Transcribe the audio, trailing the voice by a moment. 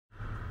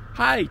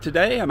Hi,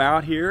 today I'm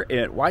out here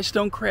at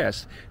Whitestone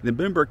Crest in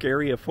the Benbrook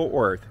area of Fort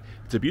Worth.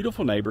 It's a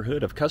beautiful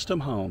neighborhood of custom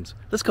homes.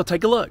 Let's go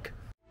take a look.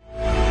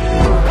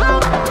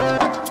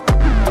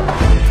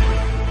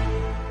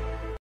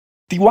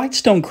 The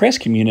Whitestone Crest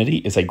community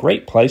is a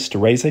great place to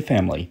raise a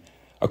family.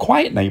 A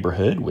quiet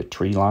neighborhood with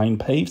tree-lined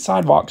paved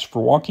sidewalks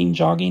for walking,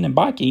 jogging, and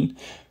biking,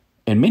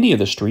 and many of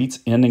the streets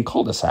end in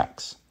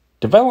cul-de-sacs.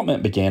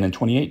 Development began in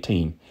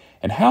 2018,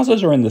 and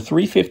houses are in the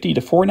 $350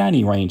 to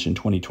 $490 range in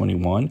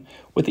 2021,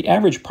 with the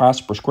average price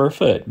per square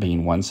foot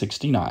being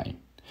 $169.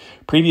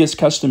 Previous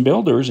custom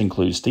builders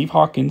include Steve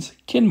Hawkins,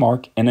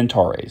 Kenmark, and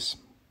Antares.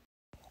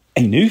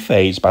 A new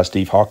phase by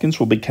Steve Hawkins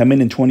will be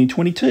coming in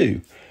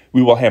 2022.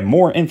 We will have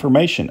more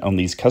information on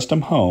these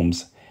custom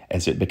homes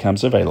as it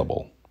becomes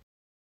available.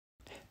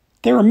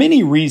 There are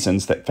many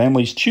reasons that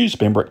families choose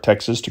Benbrook,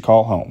 Texas to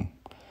call home.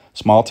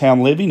 Small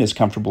town living is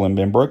comfortable in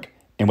Benbrook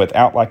and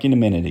without lacking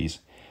amenities.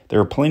 There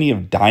are plenty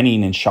of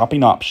dining and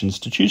shopping options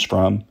to choose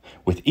from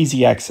with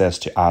easy access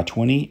to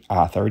I-20,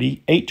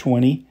 I-30,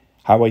 820,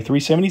 Highway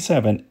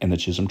 377, and the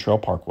Chisholm Trail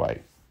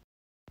Parkway.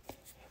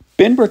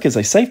 Benbrook is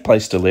a safe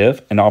place to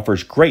live and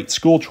offers great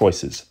school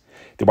choices.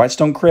 The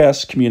Whitestone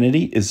Crest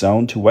community is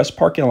zoned to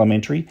Westpark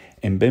Elementary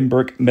and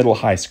Benbrook Middle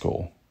High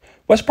School.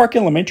 Westpark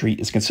Elementary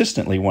is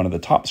consistently one of the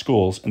top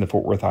schools in the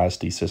Fort Worth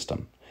ISD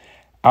system.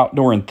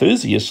 Outdoor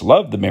enthusiasts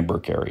love the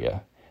Benbrook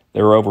area.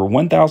 There are over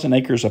 1,000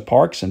 acres of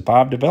parks and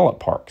 5 developed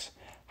parks.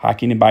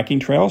 Hiking and biking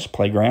trails,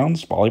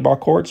 playgrounds, volleyball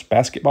courts,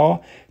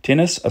 basketball,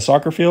 tennis, a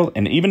soccer field,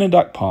 and even a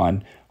duck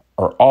pond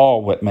are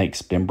all what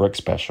makes Benbrook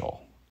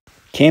special.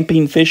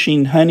 Camping,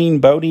 fishing, hunting,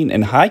 boating,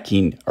 and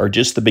hiking are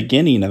just the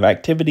beginning of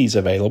activities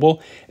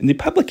available in the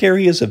public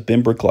areas of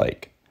Benbrook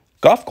Lake.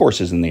 Golf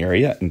courses in the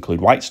area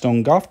include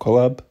Whitestone Golf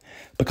Club,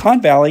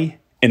 Pecan Valley,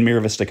 and Mira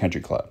Vista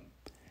Country Club.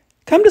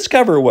 Come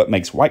discover what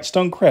makes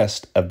Whitestone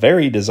Crest a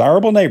very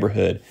desirable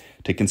neighborhood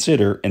to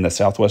consider in the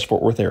Southwest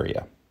Fort Worth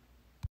area.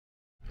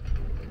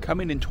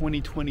 Coming in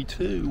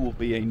 2022 will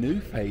be a new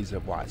phase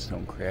of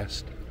Whitestone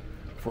Crest.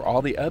 For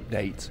all the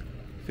updates,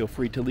 feel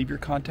free to leave your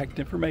contact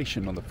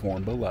information on the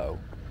form below.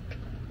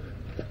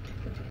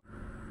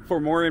 For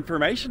more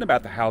information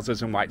about the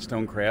houses in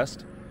Whitestone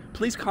Crest,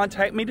 please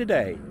contact me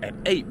today at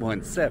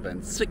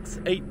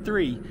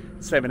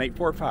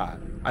 817-683-7845.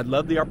 I'd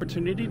love the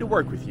opportunity to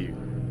work with you.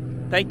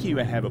 Thank you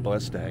and have a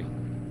blessed day.